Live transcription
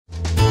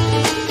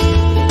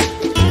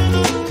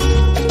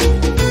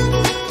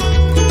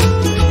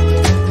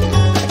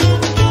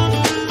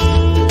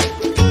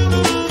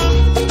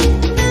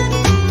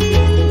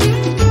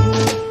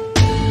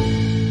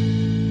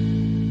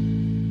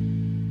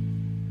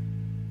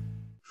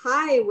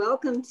Hi,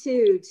 welcome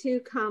to Two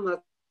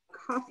Comma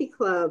Coffee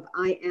Club.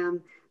 I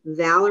am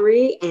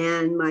Valerie,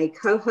 and my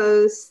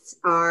co-hosts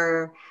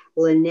are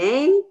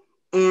Lene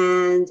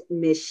and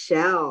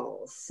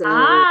Michelle. So,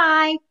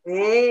 Hi.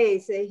 hey,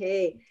 say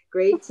hey.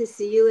 Great to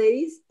see you,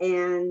 ladies.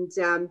 And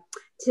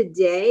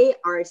today,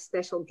 our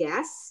special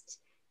guest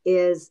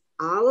is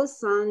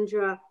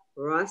Alessandra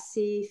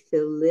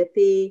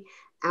Rossi-Filippi.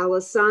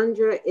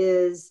 Alessandra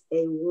is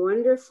a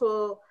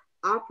wonderful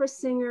opera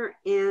singer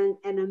and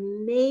an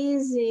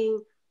amazing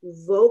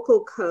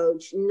vocal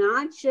coach,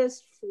 not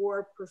just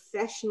for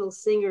professional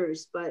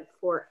singers, but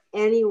for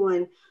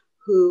anyone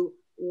who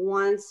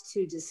wants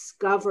to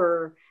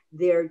discover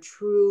their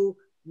true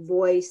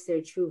voice,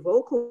 their true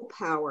vocal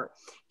power.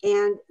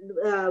 And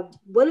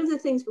one of the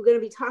things we're going to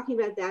be talking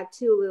about that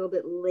too a little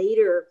bit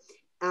later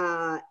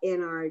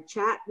in our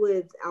chat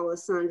with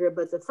Alessandra.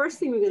 But the first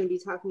thing we're going to be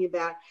talking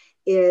about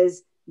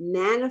is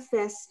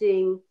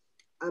manifesting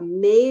a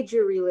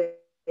major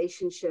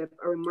relationship,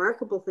 a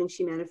remarkable thing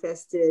she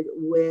manifested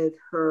with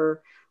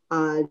her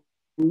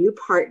new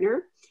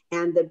partner,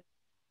 and that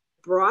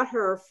brought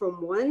her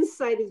from one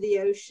side of the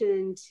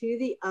ocean to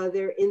the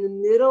other in the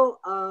middle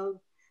of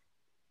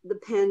the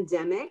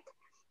pandemic,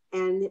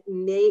 and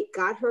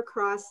got her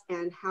across,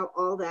 and how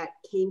all that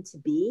came to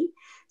be.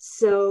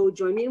 So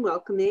join me in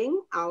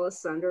welcoming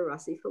Alessandra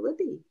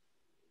Rossi-Filippi.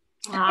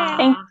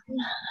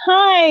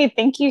 Hi,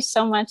 thank you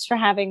so much for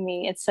having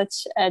me. It's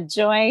such a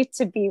joy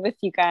to be with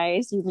you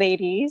guys, you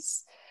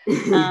ladies.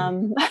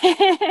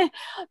 The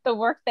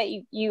work that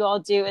you all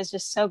do is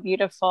just so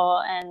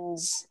beautiful, and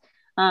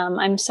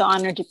I'm so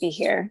honored to be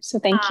here. So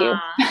thank you.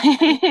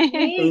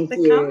 Thank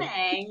you.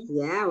 Coming.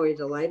 Yeah, we're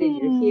delighted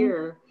you're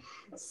here.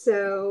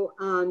 So,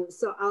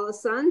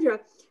 Alessandra,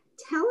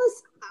 tell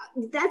us.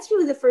 That's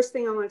really the first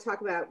thing I want to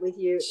talk about with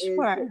you.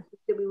 Sure.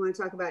 That we want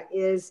to talk about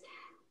is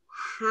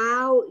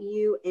how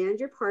you and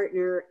your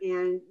partner,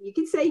 and you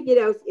can say,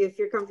 if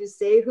you're comfortable,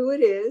 say who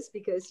it is,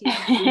 because you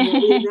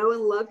know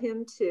and love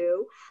him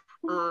too,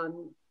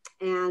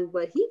 and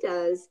what he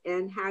does,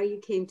 and how you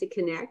came to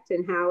connect,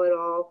 and how it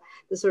all,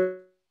 the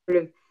sort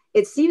of,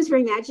 it seems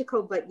very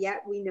magical, but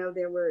yet we know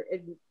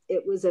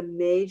it was a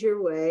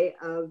major way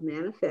of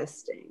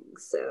manifesting.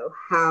 So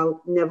how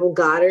Neville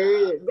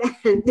Goddard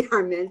and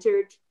our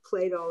mentor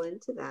played all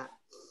into that.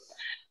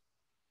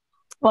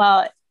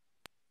 Well,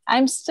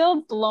 I'm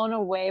still blown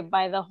away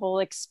by the whole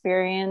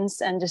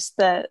experience and just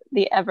the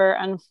ever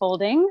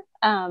unfolding.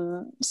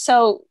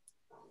 So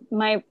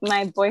my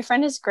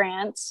boyfriend is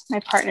Grant, my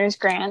partner is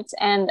Grant,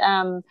 and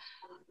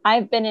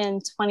I've been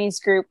in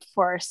 20s group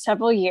for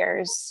several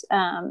years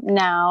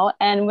now.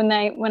 And when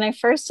I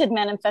first did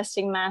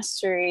Manifesting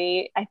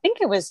Mastery, I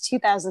think it was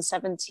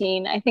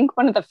 2017. I think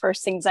one of the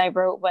first things I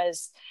wrote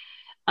was,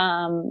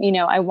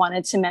 I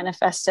wanted to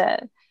manifest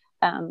a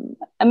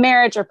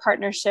marriage or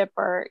partnership,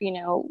 or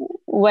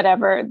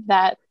whatever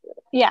that,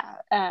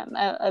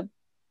 a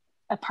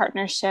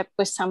partnership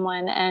with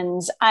someone.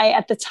 And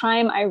at the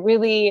time,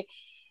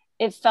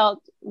 it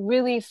felt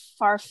really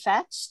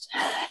far-fetched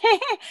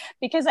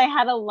because I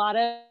had a lot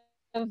of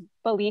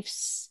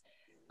beliefs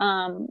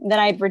that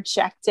I'd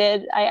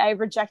rejected. I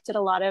rejected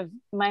a lot of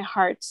my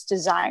heart's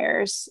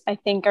desires. I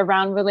think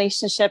around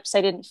relationships,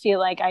 I didn't feel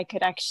like I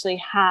could actually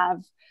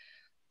have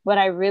what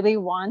I really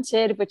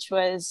wanted, which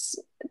was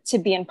to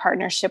be in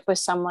partnership with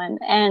someone.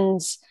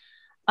 And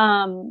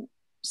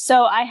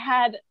so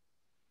I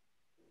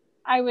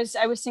was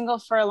single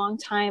for a long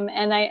time,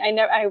 and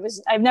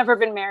I've never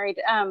been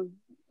married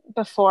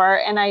before.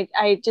 And I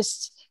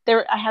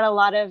had a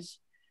lot of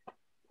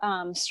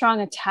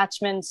strong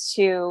attachments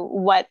to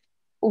what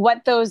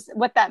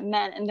that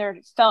meant. And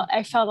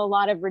I felt a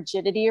lot of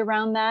rigidity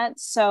around that.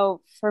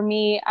 So for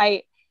me,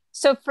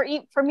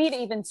 for me to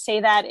even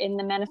say that in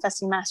the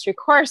Manifesting Mastery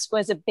course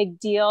was a big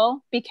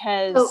deal,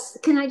 because... Oh,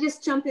 can I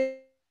just jump in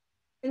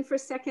for a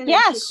second?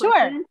 Yeah,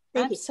 sure.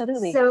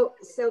 Absolutely. So,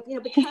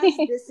 because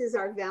this is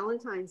our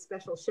Valentine's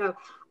special show,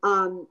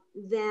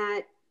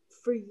 that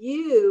for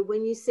you,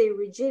 when you say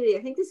rigidity,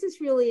 I think this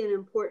is really an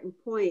important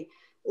point.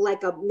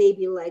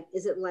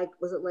 Was it like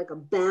a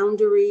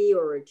boundary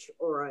or a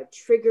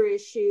trigger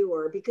issue,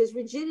 or because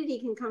rigidity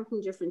can come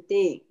from different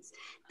things.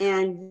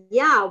 And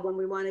when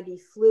we want to be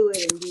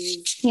fluid and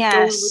be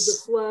going with the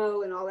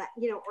flow and all that,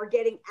 or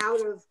getting out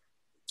of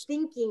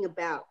thinking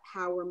about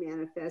how we're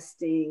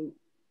manifesting,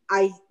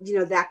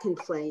 that can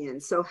play in.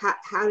 So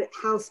just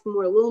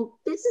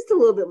a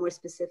little bit more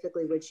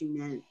specifically what you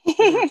meant.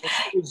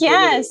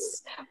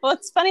 Yes. Well,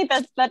 it's funny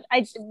that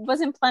I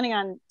wasn't planning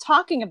on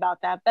talking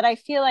about that, but I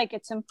feel like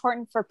it's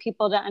important for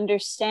people to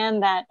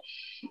understand that,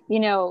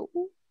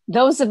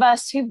 those of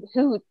us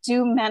who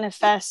do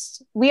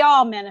manifest, we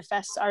all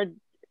manifest our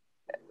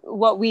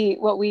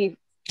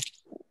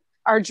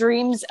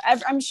dreams.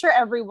 I'm sure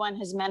everyone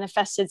has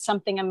manifested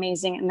something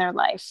amazing in their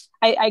life.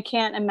 I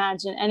can't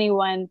imagine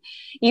anyone,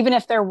 even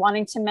if they're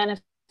wanting to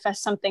manifest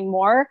something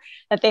more,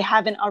 that they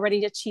haven't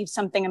already achieved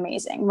something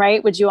amazing,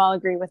 right? Would you all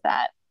agree with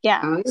that?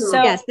 Yeah.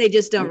 So yes, they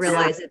just don't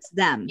realize it's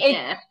them.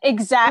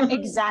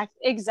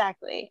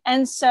 Exactly.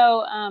 And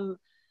so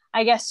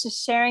I guess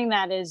just sharing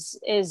that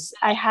is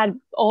I had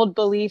old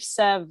beliefs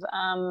of,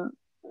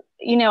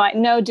 I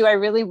know, do I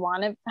really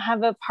want to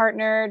have a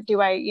partner?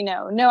 Do I,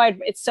 no,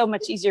 it's so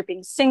much easier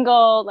being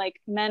single.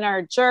 Like men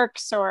are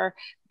jerks, or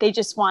they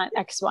just want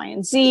X, Y,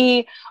 and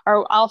Z,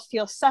 or I'll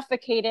feel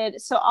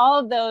suffocated. So all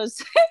of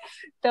those,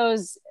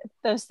 those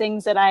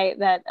things that I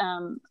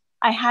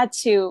had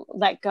to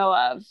let go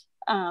of,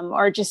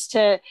 or just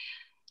to,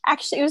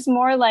 actually, it was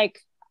more like,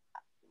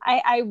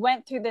 I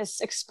went through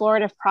this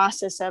explorative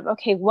process of,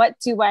 okay, what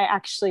do I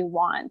actually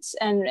want?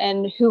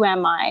 And who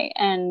am I?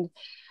 And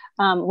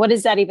what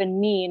does that even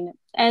mean?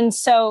 And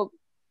so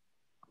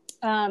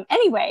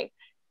anyway,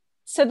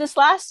 so this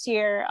last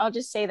year, I'll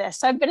just say this.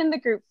 So I've been in the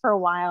group for a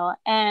while,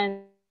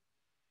 and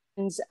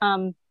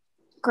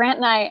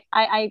Grant and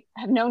I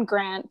have known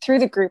Grant through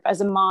the group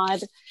as a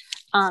mod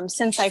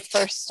since I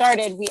first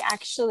started.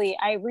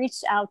 I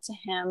reached out to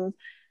him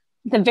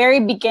the very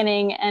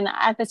beginning. And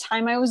at the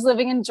time I was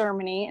living in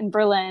Germany, in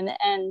Berlin,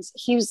 and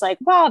he was like,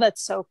 wow,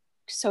 that's so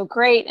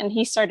great. And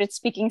he started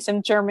speaking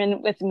some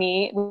German with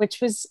me,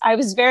 I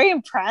was very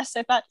impressed.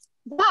 I thought,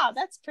 wow,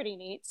 that's pretty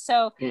neat.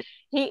 So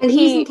he's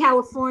in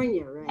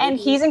California, right? And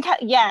he's in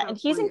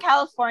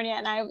California,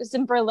 and I was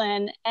in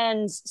Berlin.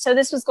 And so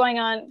this was going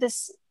on,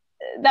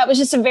 that was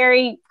just a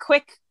very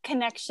quick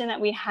connection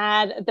that we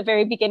had at the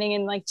very beginning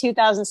in like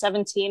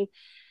 2017.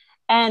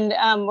 And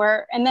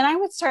and then I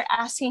would start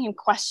asking him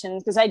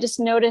questions, because I just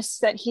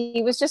noticed that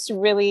he was just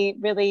really,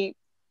 really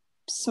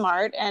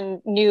smart and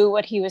knew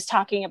what he was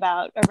talking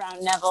about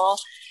around Neville.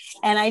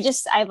 And I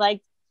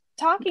liked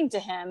talking to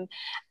him.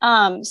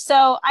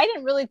 So I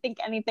didn't really think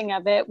anything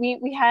of it.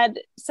 We had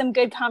some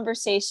good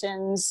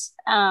conversations,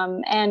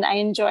 and I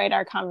enjoyed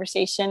our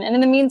conversation. And in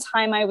the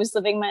meantime, I was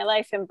living my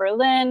life in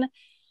Berlin.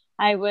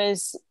 I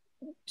was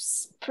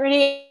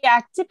pretty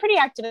active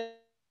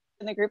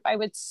in the group, I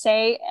would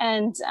say,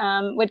 and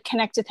would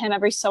connect with him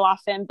every so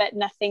often, but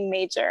nothing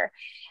major.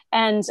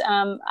 And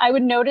I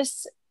would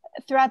notice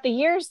throughout the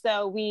years,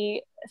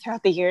 maybe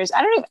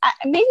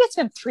it's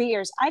been 3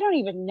 years. I don't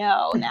even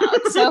know now.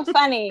 It's so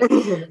funny. But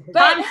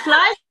time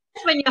flies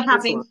when you're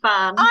having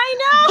fun. I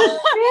know.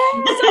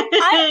 So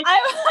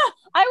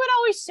I would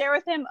always share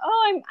with him,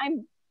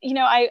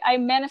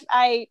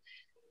 I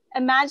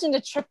imagined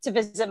a trip to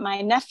visit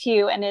my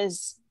nephew and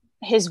his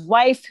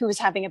wife, who was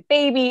having a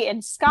baby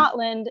in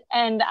Scotland,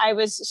 and I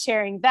was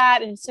sharing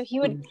that. And so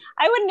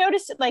I would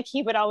notice it, like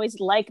he would always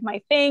like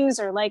my things,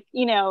 or like,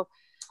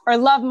 or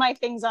love my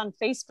things on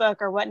Facebook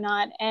or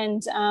whatnot.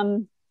 And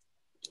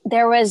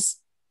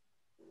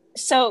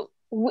so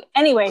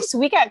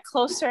we got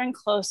closer and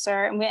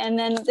closer, and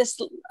then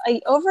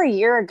over a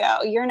year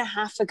and a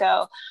half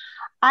ago,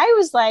 I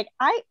was like,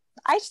 I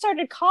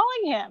started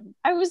calling him.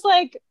 I was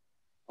like,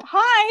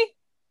 hi,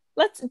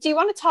 do you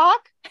want to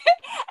talk?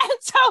 And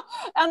so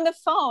on the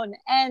phone,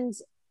 and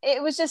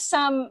it was just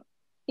and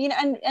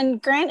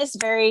Grant is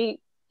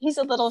he's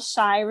a little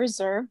shy,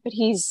 reserved, but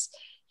he's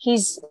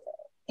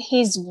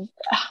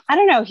I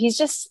don't know, he's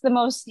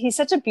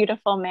such a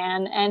beautiful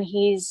man, and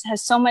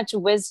has so much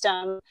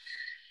wisdom,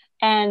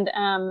 and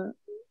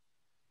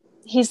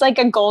he's like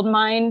a gold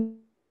mine,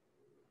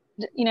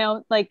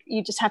 like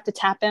you just have to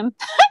tap him,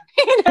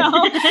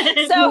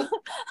 so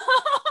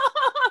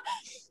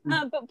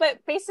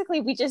but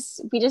basically we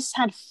just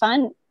had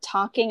fun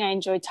talking. I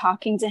enjoyed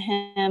talking to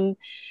him.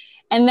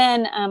 And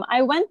then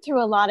I went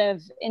through a lot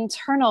of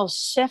internal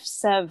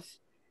shifts of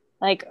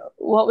like,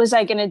 what was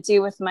I going to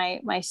do with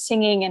my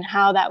singing, and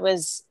how that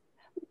was,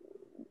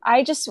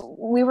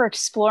 we were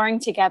exploring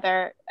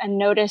together, and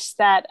noticed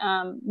that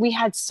we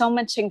had so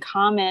much in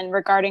common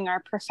regarding our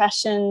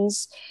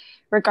professions,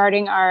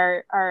 regarding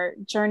our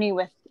journey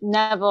with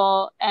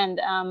Neville. And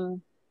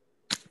and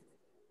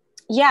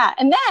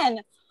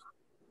then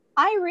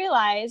I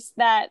realized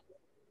that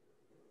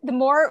the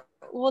more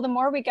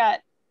we got,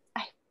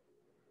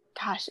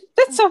 gosh,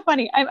 that's so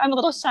funny. I'm a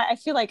little shy. I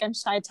feel like I'm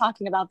shy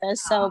talking about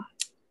this. So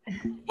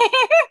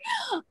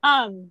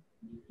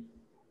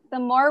the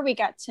more we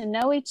got to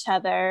know each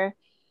other,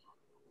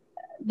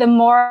 the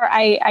more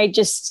I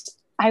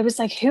was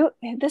like, who,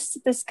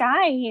 this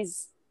guy,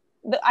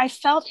 I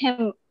felt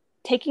him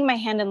taking my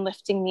hand and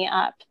lifting me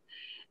up.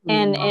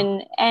 And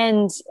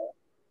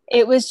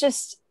it was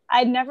just,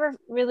 I'd never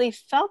really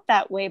felt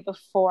that way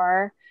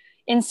before,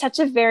 in such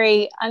a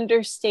very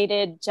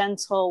understated,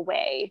 gentle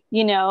way,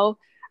 and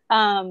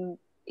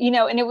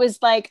it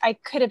was like, I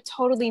could have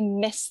totally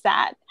missed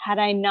that had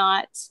I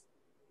not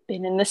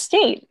been in the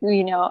state,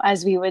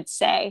 as we would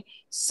say.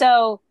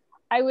 So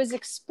I was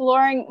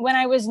exploring, when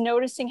I was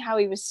noticing how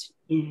he was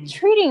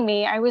treating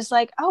me, I was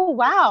like, oh,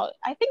 wow,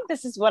 I think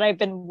this is what I've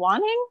been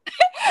wanting,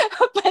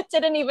 but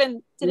didn't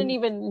even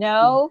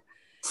know.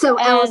 So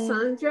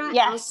Alessandra,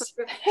 yes.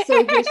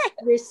 So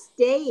your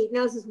state,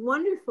 now this is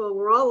wonderful.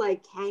 We're all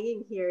like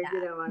hanging here,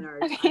 on our,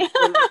 in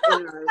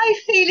our I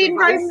feel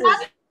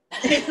romantic.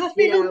 I you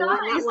feel know, not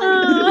nice.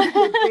 wanting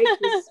to break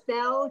the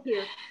spell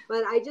here,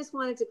 but I just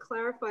wanted to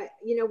clarify,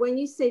 you know, when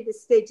you say the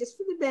state, just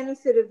for the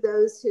benefit of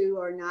those who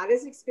are not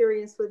as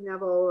experienced with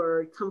Neville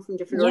or come from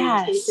different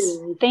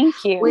orientations.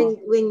 Thank you.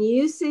 When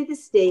you say the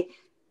state,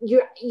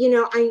 because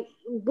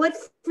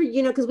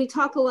we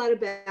talk a lot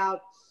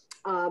about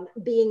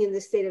being in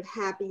the state of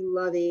happy,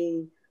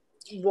 loving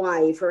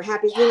wife or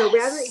happy,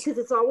 rather, because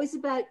it's always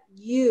about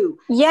you.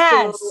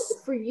 Yes. So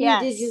for you,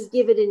 did you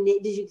give it a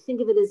name? Did you think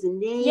of it as a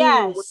name?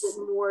 Yes. Or was it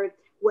more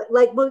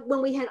like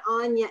when we had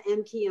Anya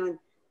MP on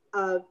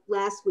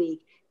last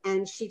week,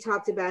 and she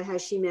talked about how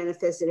she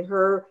manifested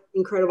her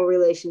incredible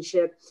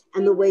relationship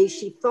and the way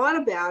she thought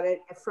about it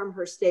from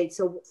her state.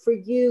 So for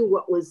you,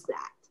 what was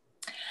that?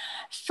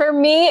 For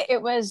me,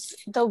 it was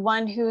the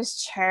one who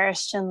is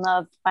cherished and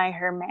loved by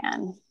her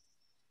man.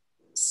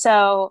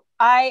 So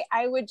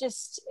I would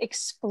just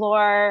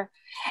explore,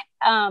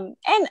 and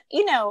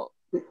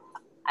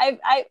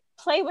I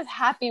play with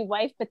happy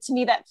wife, but to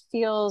me that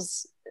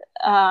feels,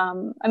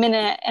 for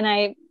me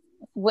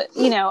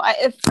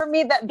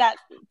that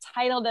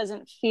title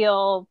doesn't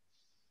feels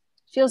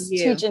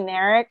too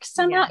generic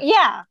somehow.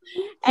 Yeah.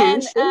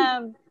 And,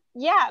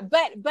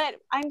 but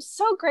I'm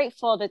so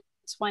grateful to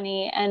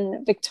 20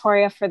 and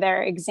Victoria for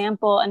their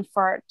example and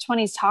for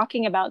 20's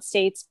talking about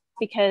states,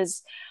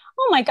 because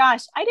oh my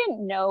gosh, I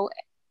didn't know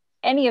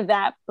any of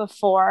that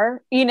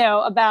before,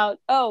 about,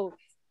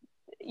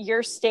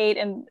 your state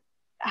and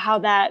how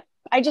that,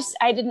 I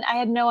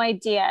had no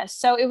idea.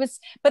 So it was,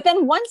 but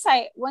then once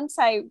I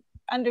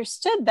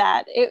understood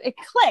that, it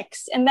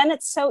clicks, and then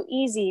it's so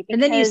easy.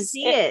 And then you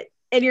see it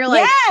and you're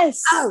like,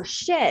 yes, oh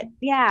shit.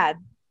 Yeah.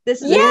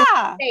 This is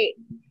state.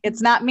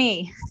 It's not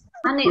me.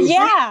 And it's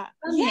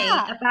funny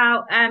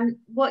about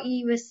what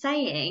you were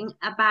saying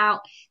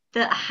about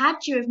that had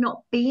you have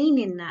not been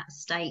in that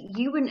state,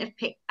 you wouldn't have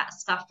picked that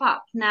stuff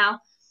up. Now,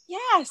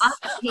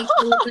 other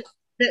people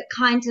that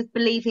kind of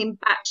believe in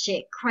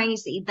batshit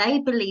crazy, they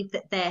believe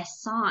that they're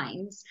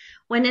signs,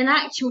 when in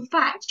actual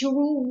fact, you're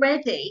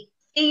already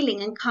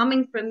feeling and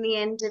coming from the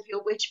end of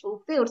your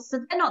wishful field. So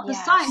they're not the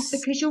signs,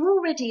 because you're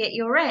already at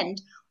your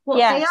end. What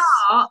they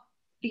are,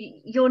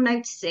 you're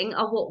noticing,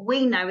 are what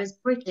we know as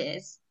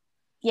bridges.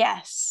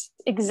 Yes,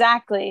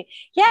 exactly.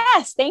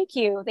 Yes. Thank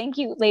you,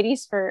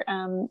 ladies, for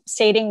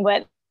stating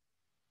what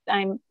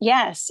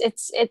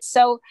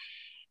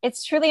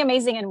it's truly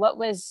amazing. And what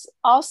was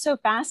also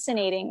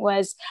fascinating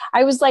was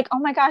I was like, oh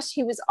my gosh,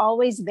 he was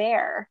always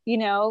there. He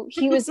was always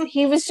there.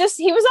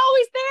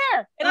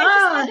 And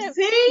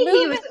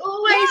he was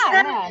always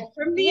there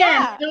from the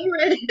end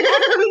already.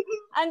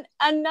 And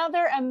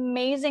another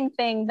amazing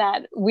thing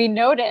that we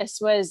noticed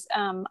was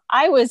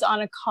I was on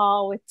a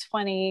call with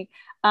 20,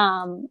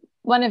 I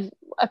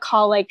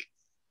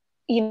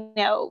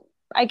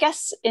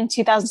guess in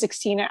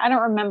 2016, I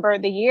don't remember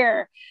the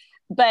year,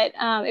 but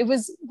it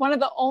was one of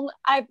the only,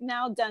 I've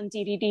now done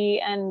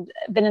DDD and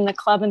been in the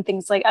club and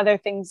things like other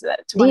things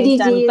that 20's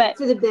done. But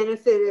for the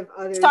benefit of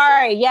others.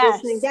 Sorry,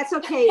 yes. Listening, that's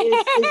okay.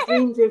 Is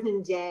Dream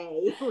Driven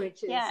Day,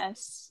 which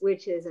is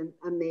a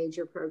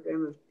major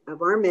program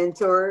of our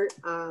mentor,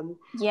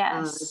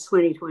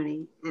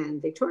 2020 and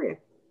Victoria.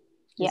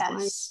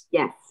 Yes.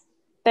 Yes.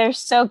 They're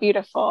so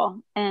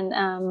beautiful.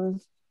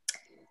 And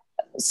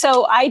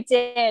so I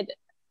did,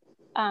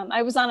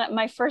 I was on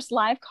my first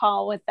live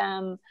call with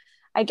them,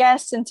 I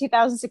guess in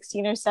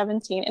 2016 or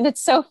 17. And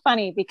it's so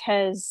funny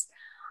because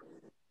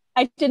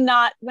when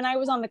I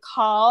was on the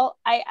call,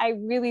 I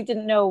really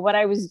didn't know what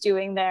I was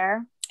doing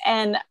there.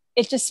 And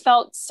it just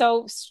felt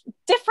so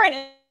different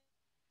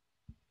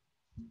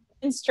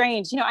and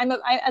strange.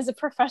 As a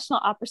professional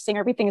opera singer,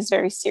 everything is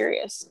very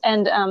serious,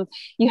 and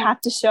you have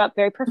to show up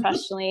very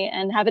professionally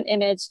and have an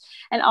image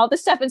and all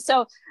this stuff. And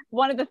so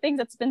one of the things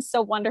that's been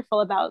so wonderful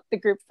about the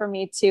group for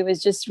me too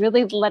is just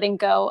really letting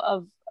go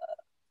of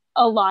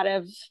a lot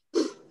of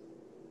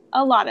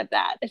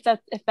that, if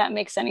that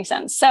makes any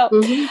sense. So,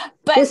 but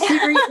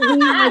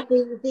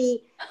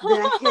the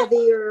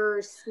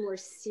heavier, more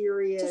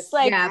serious, just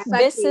like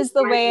this is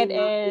the way it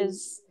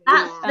is.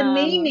 That's the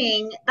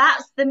meaning.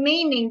 That's the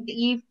meaning that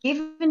you've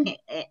given it.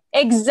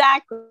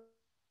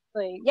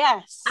 Exactly.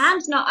 Yes.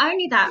 And not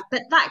only that,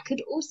 but that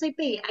could also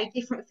be a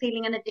different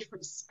feeling and a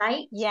different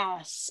state.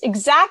 Yes,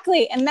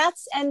 exactly. And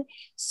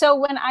so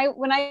when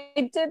I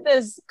did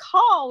this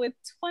call with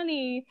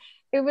 20,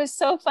 it was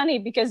so funny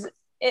because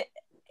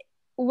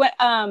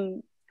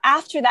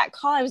after that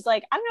call, I was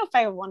like, I don't know if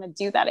I want to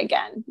do that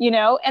again,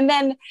 and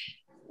then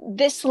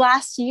this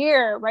last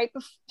year, right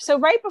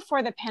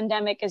before the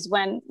pandemic is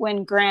when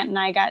Grant and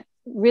I got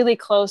really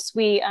close.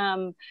 We,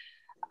 I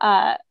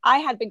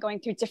had been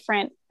going through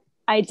different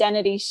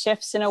identity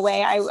shifts in a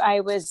way. I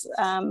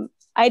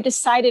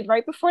decided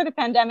right before the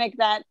pandemic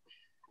that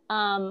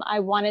I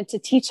wanted to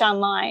teach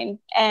online,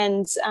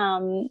 and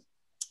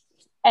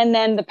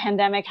then the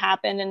pandemic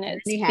happened, and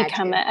it's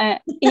become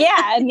a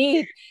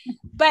need.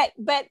 But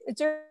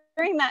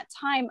during that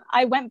time,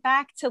 I went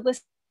back to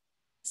listen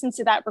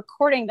to that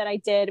recording that I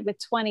did with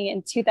 20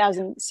 in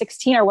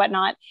 2016 or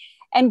whatnot.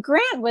 And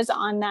Grant was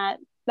on that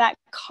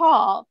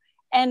call.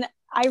 And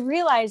I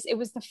realized it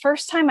was the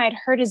first time I'd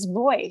heard his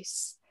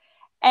voice.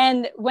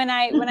 And when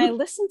I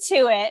listened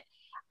to it,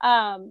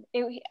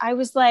 I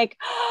was like,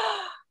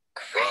 oh,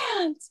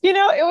 Grant, you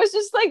know, it was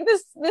just like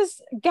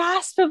this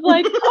gasp of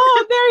like,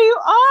 oh, there you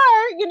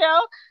are, you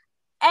know.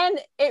 And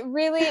it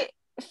really,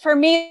 for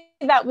me,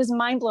 that was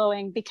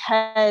mind-blowing,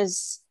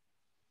 because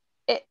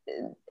it,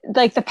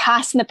 like, the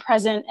past and the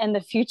present and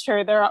the future,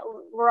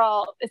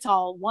 it's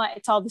all one,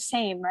 it's all the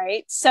same,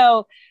 right?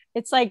 So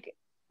it's like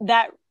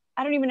that.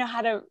 I don't even know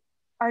how to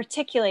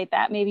articulate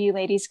that. Maybe you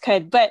ladies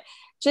could, but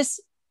just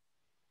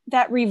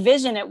that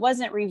revision, it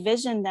wasn't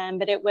revision then,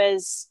 but it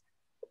was,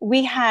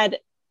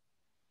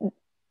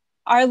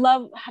 our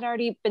love had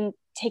already been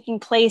taking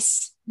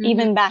place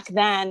even back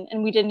then,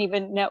 and we didn't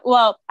even know.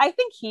 Well, I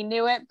think he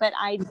knew it, but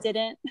I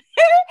didn't.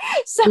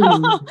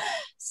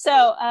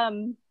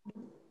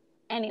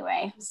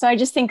 Anyway, so I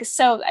just think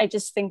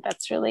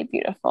that's really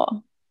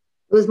beautiful.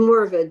 It was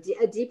more of a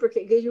deeper,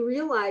 because you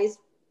realize,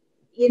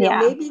 you know,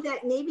 maybe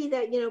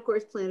that, you know, of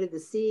course, planted the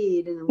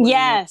seed, and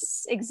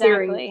yes,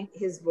 exactly,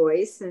 his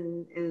voice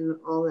and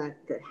all that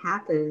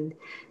happened.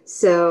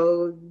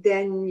 So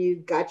then you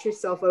got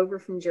yourself over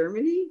from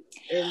Germany,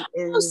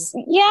 and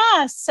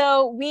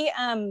so we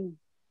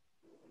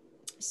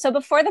so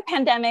before the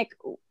pandemic,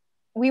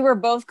 we were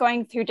both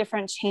going through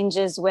different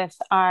changes with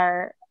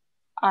our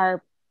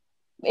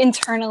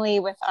internally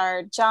with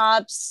our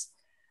jobs,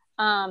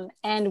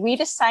 and we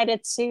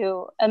decided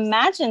to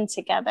imagine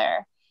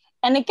together.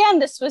 And again,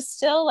 this was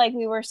still like,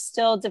 we were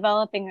still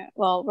developing,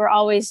 well, we're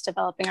always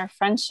developing our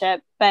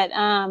friendship, but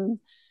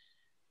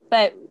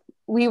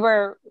we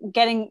were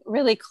getting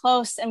really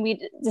close, and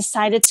we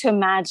decided to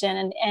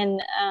imagine,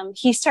 and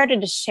he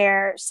started to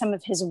share some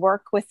of his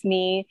work with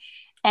me,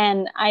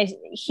 and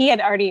he had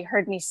already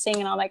heard me sing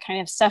and all that kind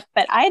of stuff,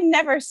 but I had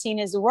never seen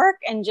his work,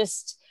 and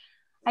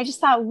I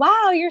just thought,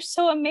 wow, you're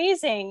so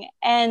amazing.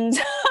 And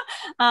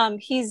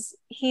he's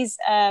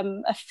a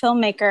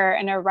filmmaker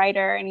and a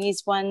writer, and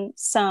he's won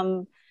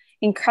some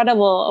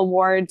incredible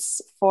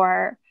awards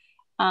for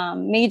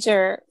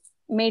major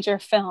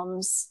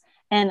films.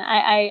 And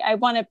I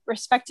want to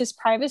respect his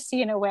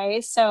privacy in a way,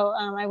 so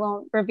I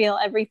won't reveal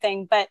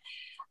everything. But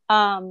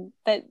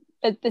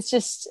it's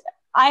just,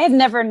 I had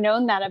never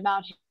known that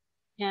about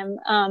him,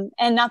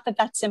 and not that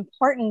that's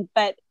important,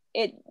 but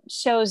it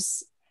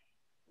shows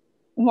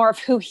more of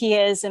who he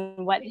is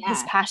and what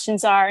his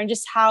passions are, and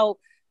just how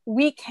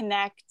we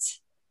connect.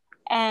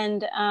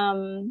 And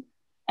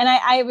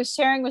I was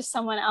sharing with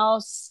someone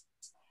else,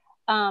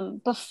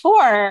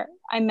 before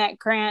I met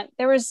Grant,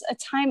 there was a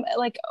time,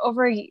 like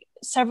over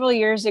several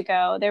years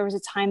ago, there was a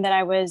time that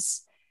I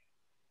was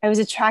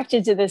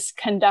attracted to this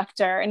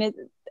conductor,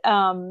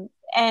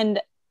 and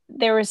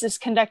there was this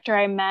conductor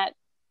I met,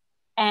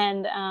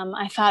 and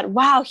I thought,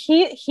 wow,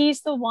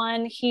 he's the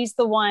one,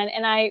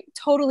 and I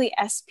totally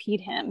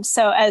SP'd him.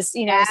 So, as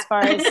you know, as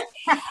far as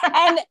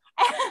and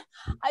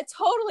I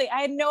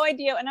had no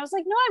idea, and I was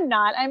like, no, I'm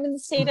not. I'm in the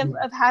state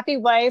of happy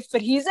wife,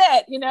 but he's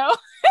it, you know.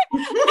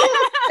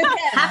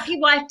 Happy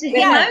wife to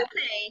him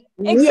only.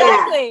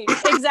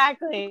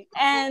 Exactly.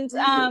 And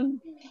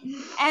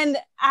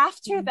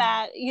after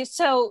that,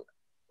 so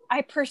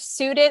I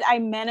pursued it. I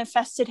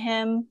manifested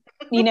him,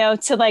 you know,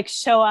 to like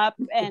show up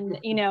and,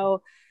 you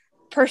know,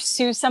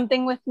 pursue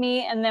something with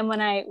me. And then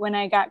when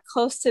I got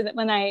close to that,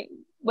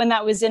 when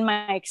that was in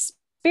my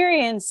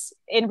experience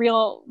in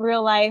real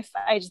life,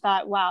 I just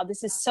thought, wow,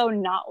 this is so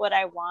not what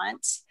I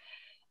want.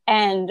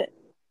 And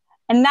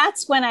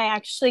that's when I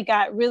actually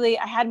I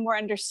had more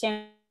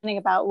understanding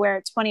about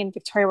where 20 and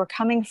Victoria were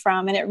coming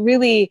from. And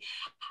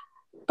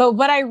but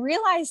what I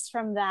realized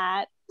from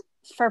that,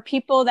 for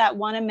people that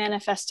want to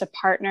manifest a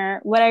partner,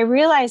 what I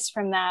realized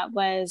from that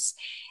was,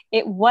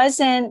 it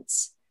wasn't,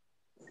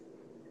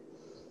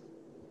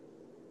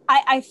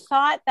 I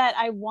thought that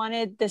I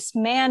wanted this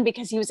man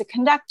because he was a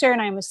conductor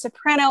and I'm a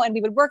soprano, and we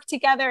would work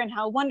together, and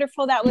how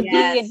wonderful that would be.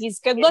 And he's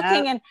good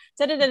looking, and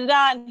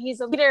and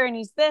he's a leader, and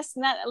he's this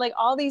and that, like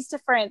all these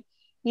different,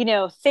 you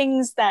know,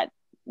 things that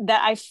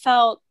I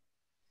felt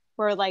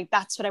were like,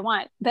 that's what I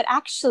want. But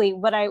actually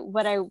what I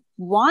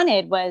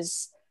wanted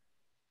was,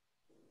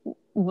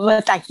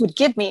 what that would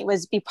give me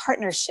was be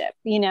partnership,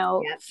 you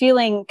know,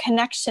 feeling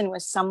connection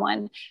with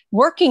someone,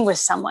 working with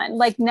someone.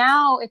 Like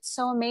now it's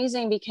so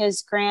amazing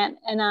because Grant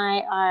and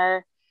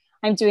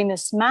I'm doing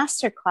this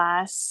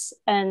masterclass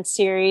and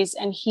series,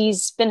 and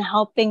he's been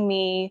helping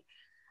me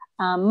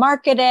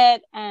market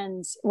it.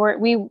 And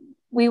we,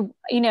 you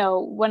know,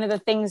 one of the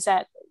things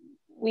that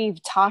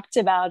we've talked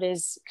about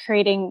is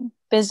creating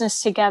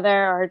business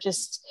together, or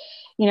just,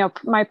 you know,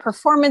 my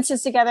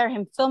performances together,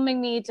 him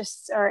filming me,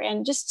 just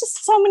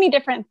so many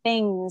different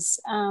things.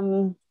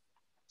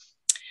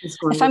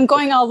 If I'm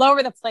going all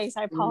over the place,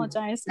 I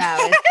apologize.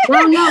 No,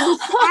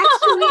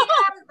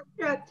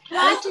 Can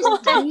I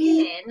just step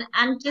in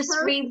and just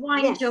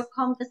rewind your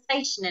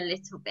conversation a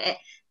little bit?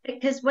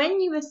 Because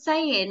when you were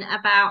saying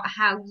about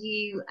how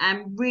you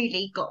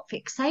really got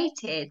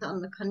fixated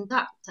on the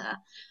conductor,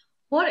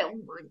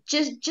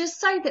 just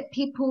so that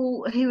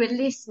people who are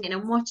listening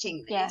and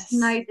watching this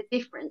know the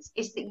difference,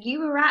 is that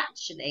you are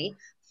actually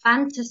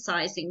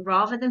fantasizing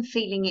rather than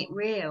feeling it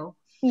real.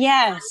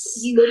 Yes.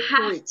 You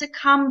have to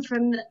come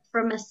from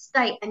a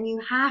state, and you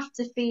have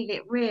to feel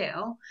it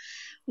real.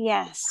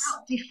 Yes.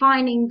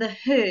 Defining the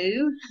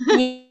who.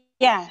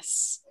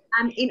 Yes.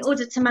 In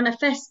order to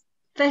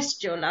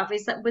manifest your love,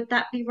 would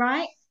that be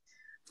right?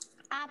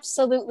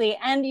 Absolutely.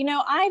 And you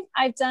know,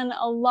 I've done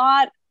a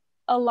lot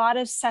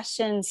of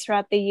sessions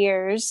throughout the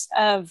years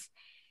of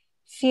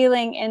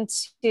feeling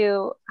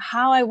into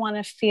how I want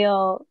to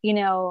feel, you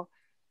know,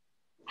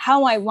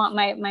 how I want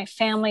my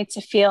family to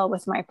feel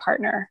with my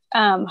partner,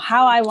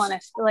 how I want to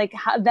like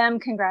them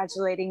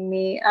congratulating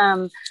me,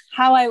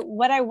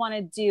 what I want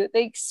to do,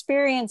 the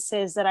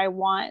experiences that I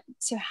want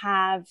to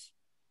have,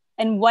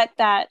 and what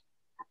that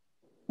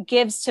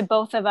gives to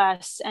both of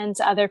us and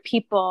to other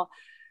people,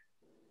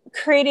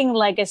 creating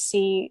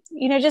legacy,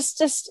 you know,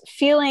 just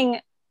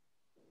feeling,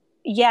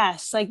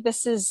 yes, like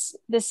this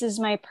is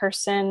my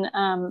person,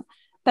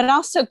 but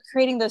also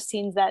creating those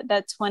scenes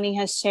that 20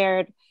 has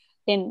shared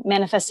in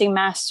Manifesting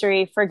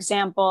Mastery, for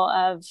example,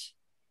 of,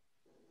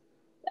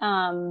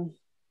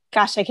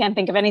 gosh, I can't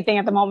think of anything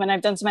at the moment.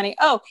 I've done so many.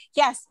 Oh,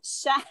 yes.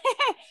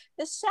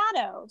 The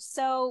shadow.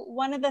 So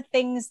one of the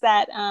things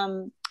that,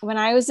 when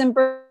I was in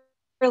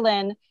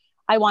Berlin,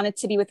 I wanted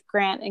to be with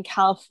Grant in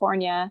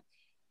California.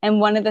 And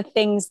one of the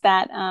things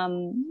that,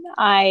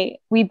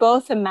 we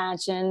both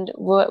imagined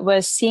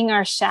was seeing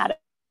our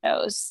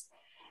shadows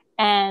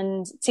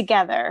and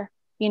together,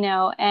 you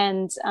know,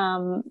 and,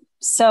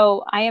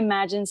 so I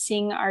imagine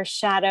seeing our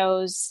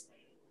shadows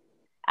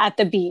at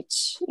the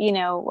beach, you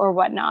know, or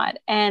whatnot.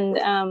 And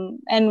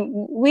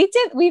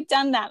we've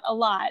done that a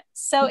lot.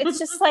 So it's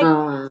just like,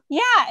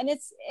 yeah. And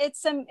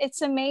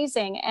it's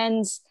amazing.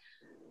 And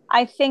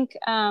I think,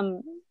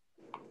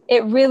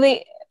 it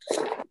really,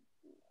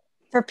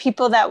 for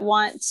people that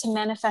want to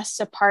manifest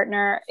a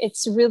partner,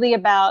 it's really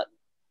about,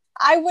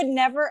 I would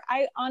never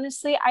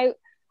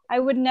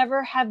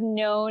have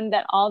known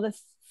that all the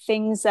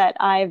things that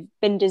I've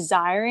been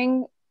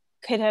desiring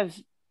could have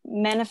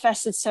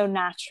manifested so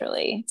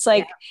naturally. It's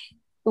like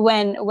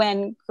when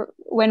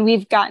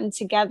we've gotten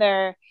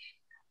together,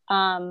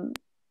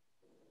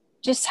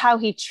 just how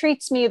he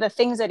treats me, the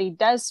things that he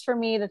does for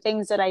me, the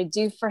things that I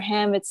do for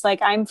him. It's like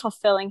I'm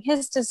fulfilling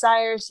his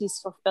desires, he's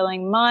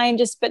fulfilling mine,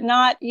 but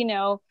not, you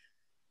know,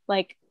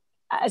 like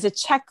as a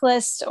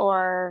checklist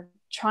or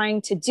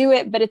trying to do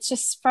it, but it's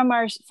just from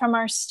our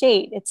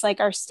state. It's like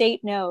our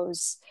state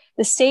knows.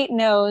 The state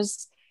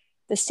knows.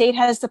 The state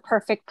has the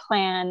perfect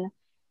plan.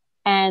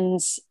 And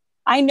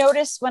I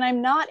notice when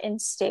I'm not in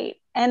state,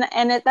 and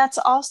that's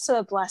also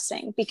a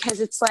blessing,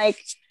 because it's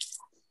like,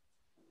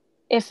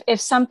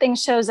 if something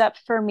shows up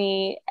for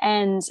me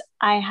and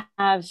I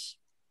have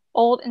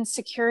old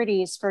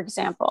insecurities, for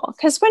example,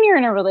 because when you're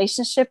in a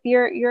relationship,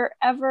 you're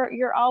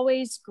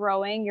always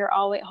growing. You're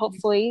always,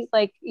 hopefully,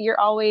 like you're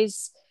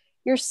always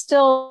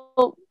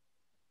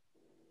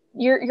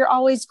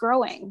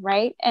growing,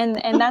 right?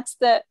 And that's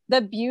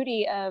the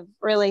beauty of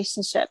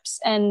relationships.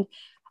 And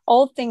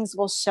old things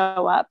will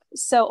show up.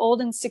 So old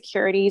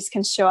insecurities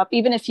can show up,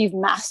 even if you've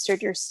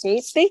mastered your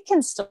states, they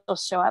can still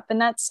show up,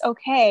 and that's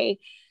okay.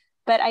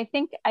 But I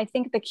think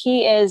the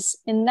key is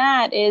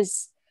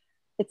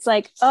it's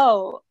like,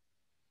 oh,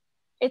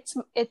 it's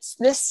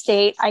this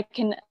state. I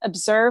can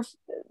observe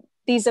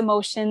these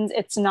emotions.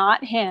 It's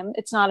not him.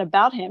 It's not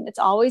about him. It's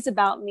always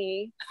about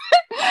me.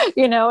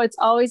 You know, it's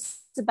always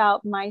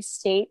about my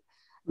state.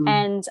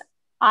 And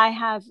I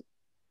have,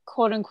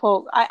 quote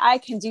unquote, I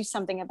can do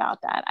something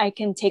about that. I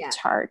can take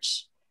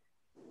charge.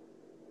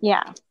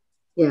 Yeah.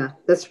 Yeah,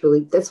 that's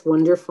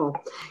wonderful.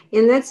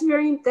 And that's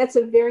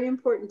a very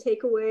important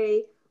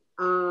takeaway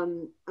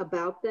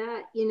about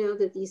that, you know,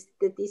 that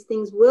these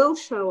things will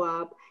show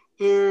up.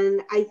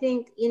 And I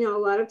think, you know,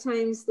 a lot of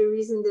times the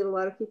reason that a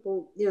lot of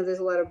people, you know, there's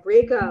a lot of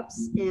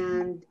breakups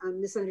and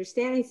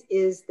misunderstandings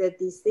is that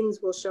these things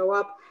will show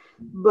up,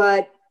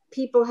 but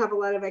people have a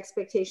lot of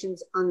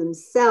expectations on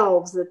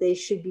themselves that they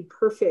should be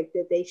perfect,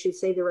 that they should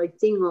say the right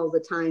thing all the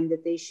time,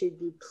 that they should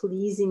be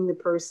pleasing the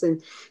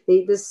person.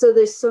 So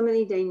there's so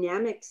many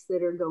dynamics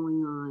that are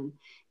going on.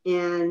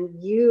 And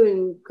you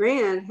and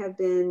Grant have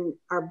been,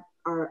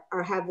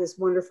 have this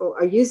wonderful,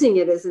 are using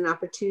it as an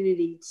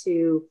opportunity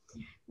to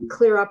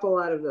clear up a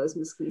lot of those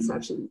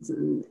misconceptions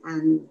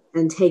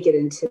and take it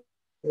into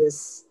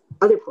this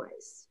other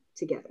place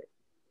together.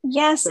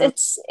 Yes, so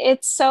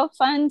it's so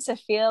fun to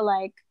feel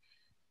like,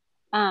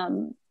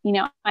 you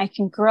know, I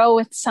can grow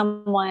with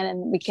someone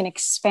and we can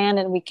expand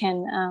and we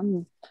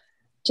can,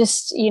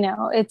 just, you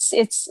know,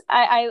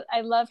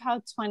 I love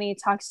how 20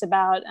 talks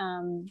about,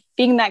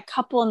 being that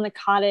couple in the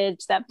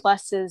cottage that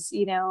blesses,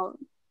 you know,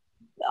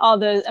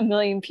 a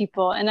million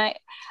people. And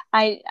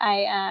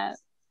I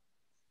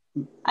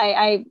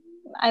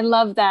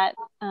love that,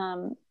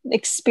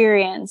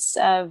 experience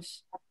of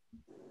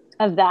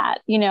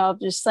that, you know, of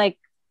just like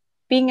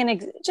being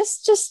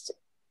just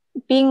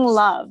being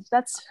loved.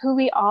 That's who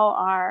we all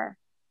are.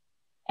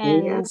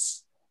 And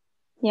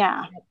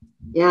Yeah.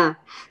 Yeah.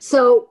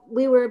 So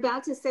we were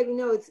about to say,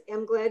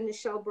 I'm glad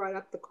Michelle brought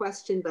up the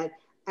question, but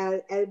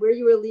where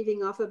you were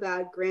leaving off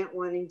about Grant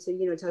wanting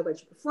to, talk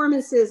about your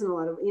performances and a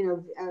lot of,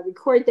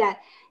 record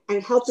that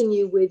and helping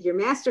you with your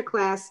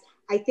masterclass.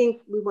 I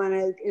think we want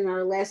to, in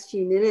our last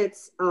few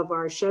minutes of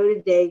our show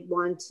today,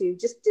 want to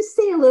just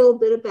say a little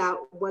bit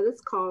about what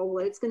it's called,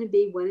 what it's going to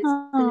be, when it's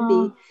going to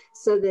be,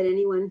 so that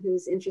anyone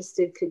who's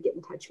interested could get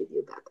in touch with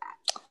you about that.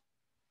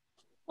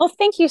 Well,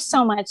 thank you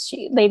so much,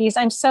 ladies.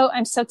 I'm so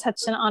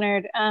touched and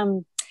honored.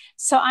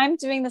 So I'm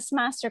doing this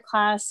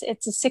masterclass.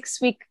 It's a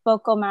 6-week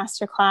vocal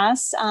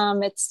masterclass.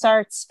 It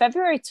starts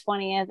February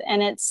 20th,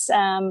 and it's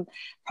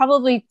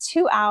probably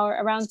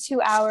around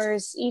 2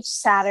 hours each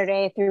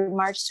Saturday through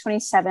March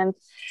 27th.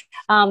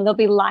 They'll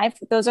be live.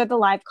 Those are the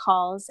live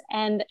calls.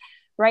 And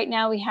right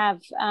now we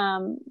have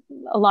a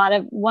lot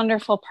of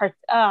wonderful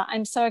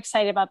I'm so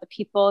excited about the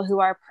people who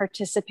are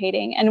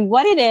participating. And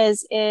what it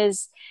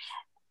is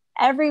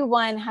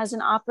everyone has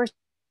an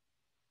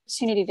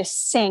opportunity to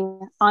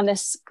sing in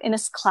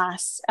this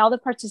class. All the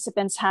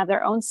participants have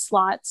their own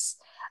slots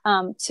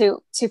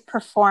to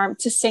perform,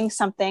 to sing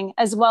something,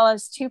 as well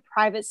as 2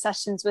 private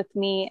sessions with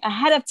me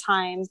ahead of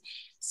time,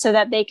 so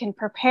that they can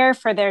prepare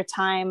for their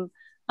time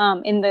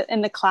in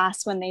the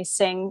class when they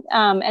sing.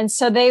 And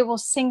so they will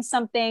sing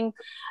something.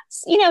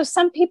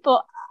 Some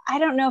people, I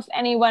don't know if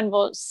anyone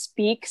will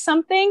speak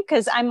something,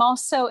 because I'm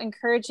also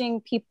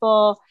encouraging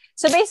people.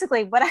 So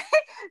basically what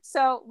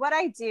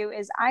I do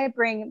is I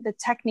bring the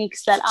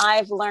techniques that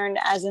I've learned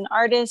as an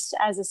artist,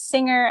 as a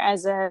singer,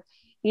 as a,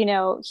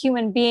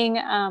 human being,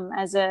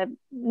 as a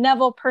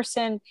novel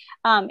person,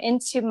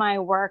 into my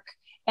work.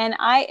 And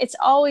it's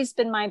always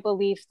been my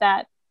belief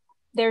that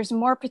there's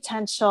more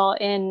potential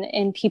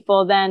in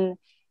people than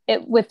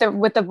with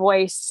the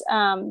voice,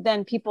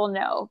 than people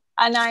know.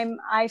 And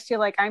I feel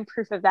like I'm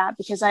proof of that,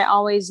 because I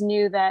always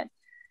knew that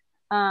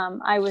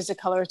I was a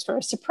colorist for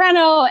a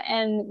soprano.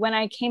 And when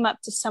I came up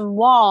to some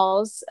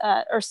walls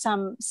or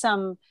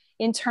some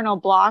internal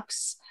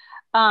blocks,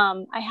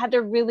 I had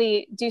to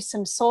really do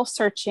some soul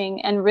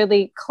searching and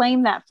really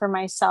claim that for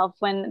myself,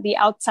 when the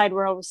outside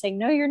world was saying,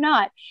 no, you're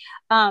not.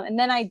 And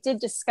then I did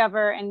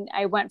discover, and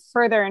I went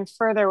further and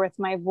further with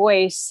my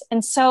voice.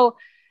 And so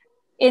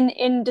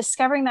in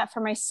discovering that for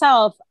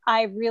myself,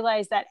 I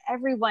realized that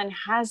everyone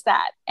has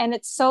that. And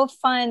it's so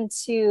fun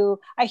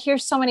I hear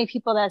so many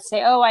people that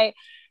say,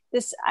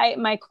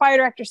 my choir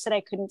director said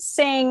I couldn't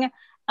sing,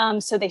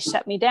 so they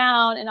shut me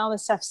down and all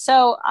this stuff.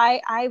 So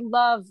I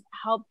love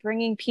help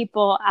bringing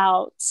people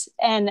out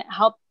and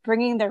help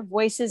bringing their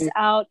voices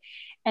out.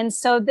 And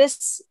so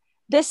this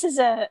is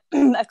a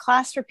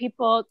class for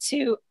people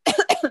to,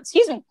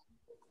 excuse me.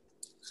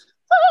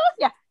 I love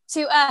that.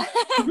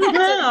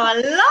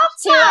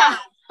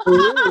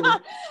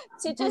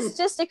 To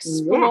just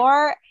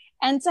explore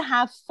and to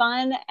have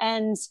fun,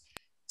 and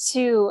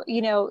to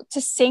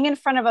sing in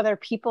front of other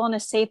people in a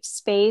safe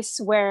space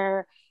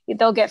where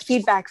they'll get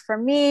feedback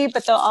from me,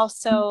 but they'll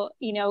also,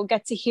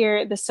 get to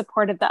hear the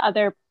support of the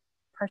other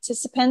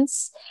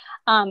participants.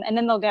 And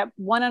then they'll get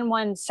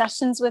one-on-one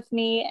sessions with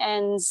me.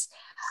 And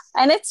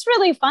it's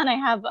really fun. I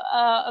have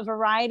a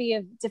variety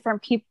of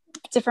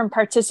different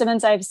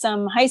participants. I have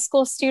some high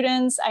school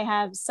students. I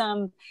have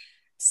some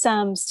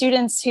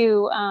students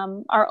who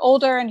are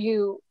older and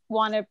who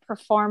want to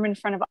perform in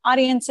front of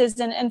audiences.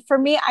 And for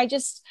me, I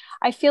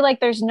feel like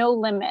there's no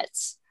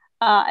limits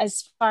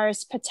as far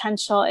as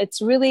potential.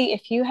 It's really,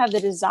 if you have the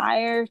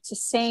desire to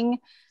sing,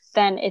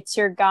 then it's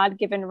your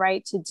God-given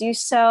right to do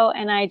so.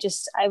 And I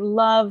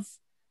love,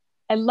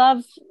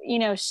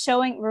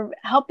 showing,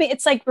 helping.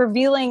 It's like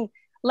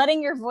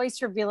letting your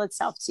voice reveal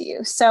itself to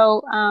you.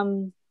 So,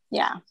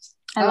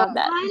 I love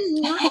that. I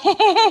love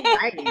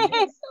it.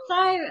 It's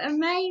so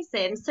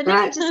amazing. So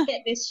let me just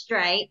get this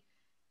straight.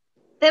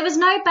 There was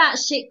no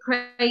batshit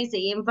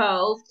crazy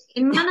involved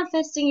in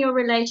manifesting your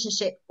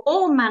relationship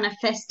or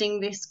manifesting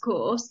this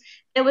course.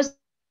 There was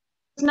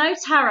no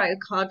tarot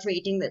card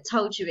reading that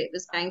told you it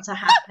was going to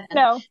happen.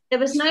 No. There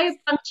was no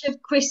bunch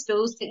of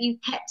crystals that you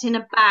kept in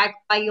a bag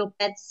by your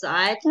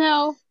bedside.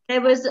 No.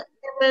 There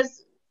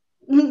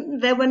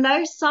were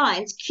no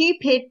signs.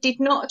 Cupid did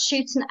not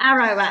shoot an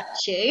arrow at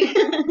you.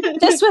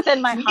 Just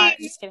within my heart.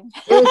 Just kidding.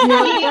 There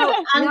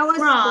was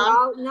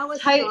no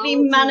totally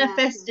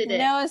manifested it.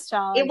 No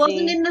astrology. It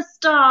wasn't in the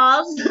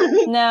stars.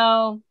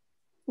 No.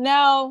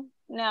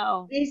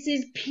 This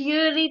is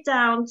purely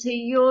down to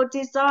your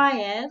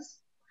desires.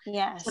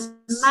 Yes. To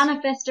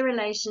manifest a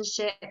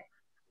relationship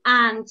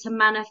and to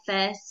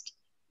manifest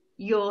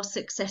your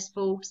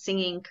successful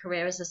singing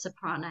career as a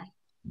soprano,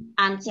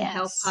 and to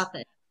help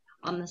others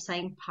on the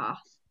same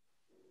path.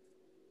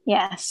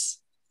 Yes.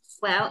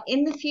 Well,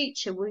 in the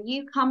future, will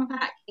you come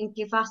back and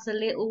give us a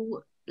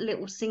little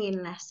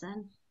singing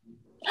lesson?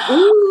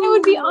 I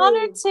would be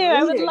honored to.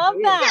 I would love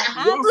that.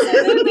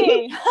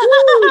 Absolutely.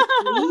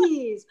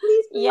 Please.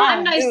 Yeah.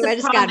 I'm no soprano, I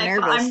just got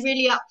nervous. But I'm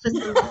really up for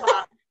some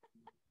fun.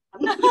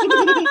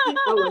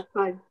 Oh,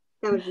 fun.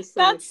 That would be so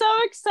That's so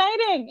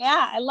exciting.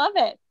 Yeah, I love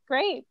it.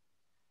 Great.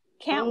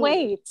 Can't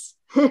wait.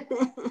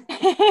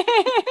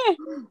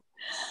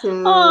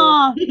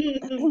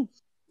 So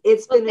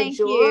it's been a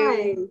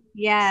joy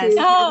yes.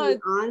 to have you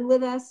on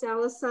with us,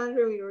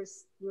 Alessandra.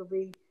 We'll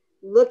be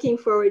looking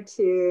forward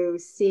to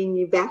seeing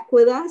you back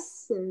with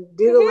us and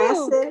do the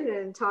lesson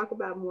and talk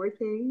about more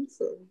things.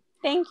 And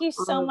thank you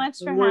so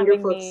much for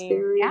wonderful having me.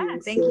 Experiences.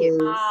 Yeah, thank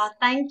you.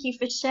 Thank you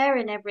for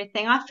sharing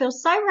everything. I feel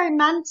so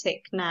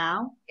romantic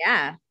now.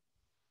 Yeah.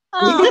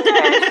 Oh,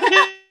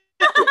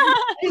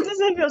 it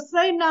doesn't feel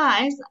so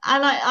nice,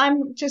 and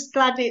I'm just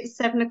glad it's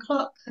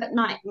 7:00 at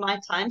night my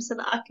time, so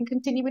that I can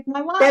continue with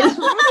my work. That's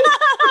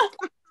right.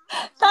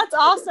 That's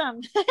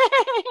awesome.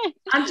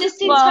 I'm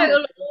just in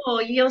total awe.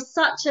 You're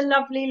such a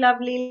lovely,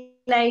 lovely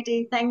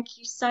lady. Thank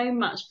you so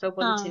much for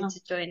wanting to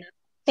join us.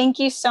 Thank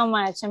you so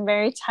much. I'm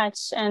very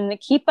touched, and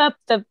keep up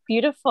the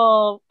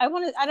beautiful, I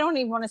don't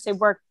even want to say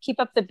work,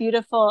 keep up the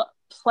beautiful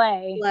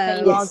play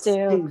that you all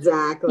do.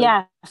 Exactly.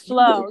 Yeah,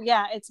 flow.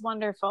 Yeah, it's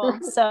wonderful.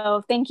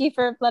 So thank you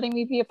for letting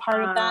me be a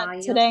part of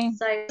that today.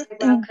 You're so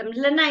welcome.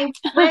 Lene,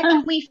 where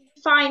can we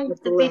find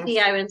the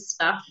video and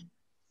stuff?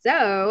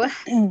 So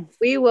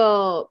we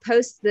will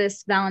post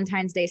this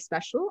Valentine's Day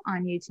special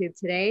on YouTube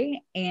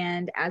today,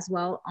 and as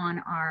well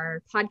on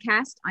our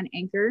podcast on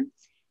Anchor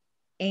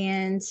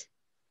and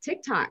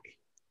TikTok.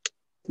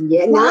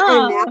 Yeah,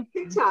 now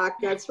TikTok.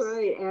 That's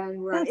right.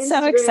 And we're on Instagram,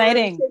 so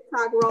exciting.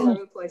 TikTok, we're all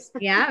over the place.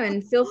 Yeah,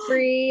 and feel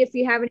free if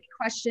you have any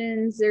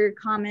questions or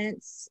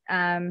comments,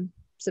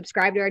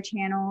 subscribe to our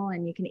channel,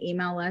 and you can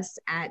email us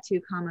at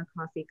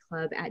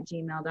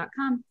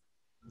 2coffeeclub@gmail.com.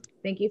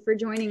 Thank you for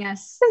joining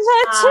us. The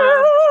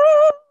 2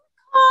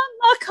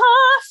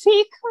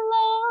 Coffee Club.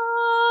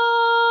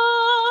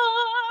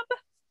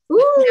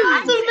 Ooh,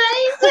 that's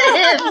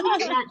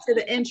amazing. That to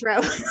the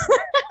intro.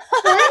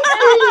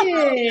 Thank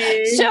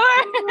you.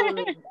 Sure.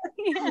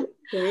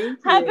 Thank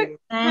you.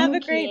 Have a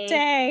great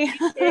day.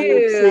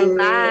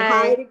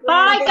 Bye.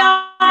 Bye,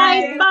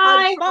 guys.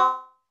 Bye.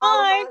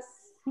 Bye.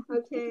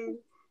 Okay.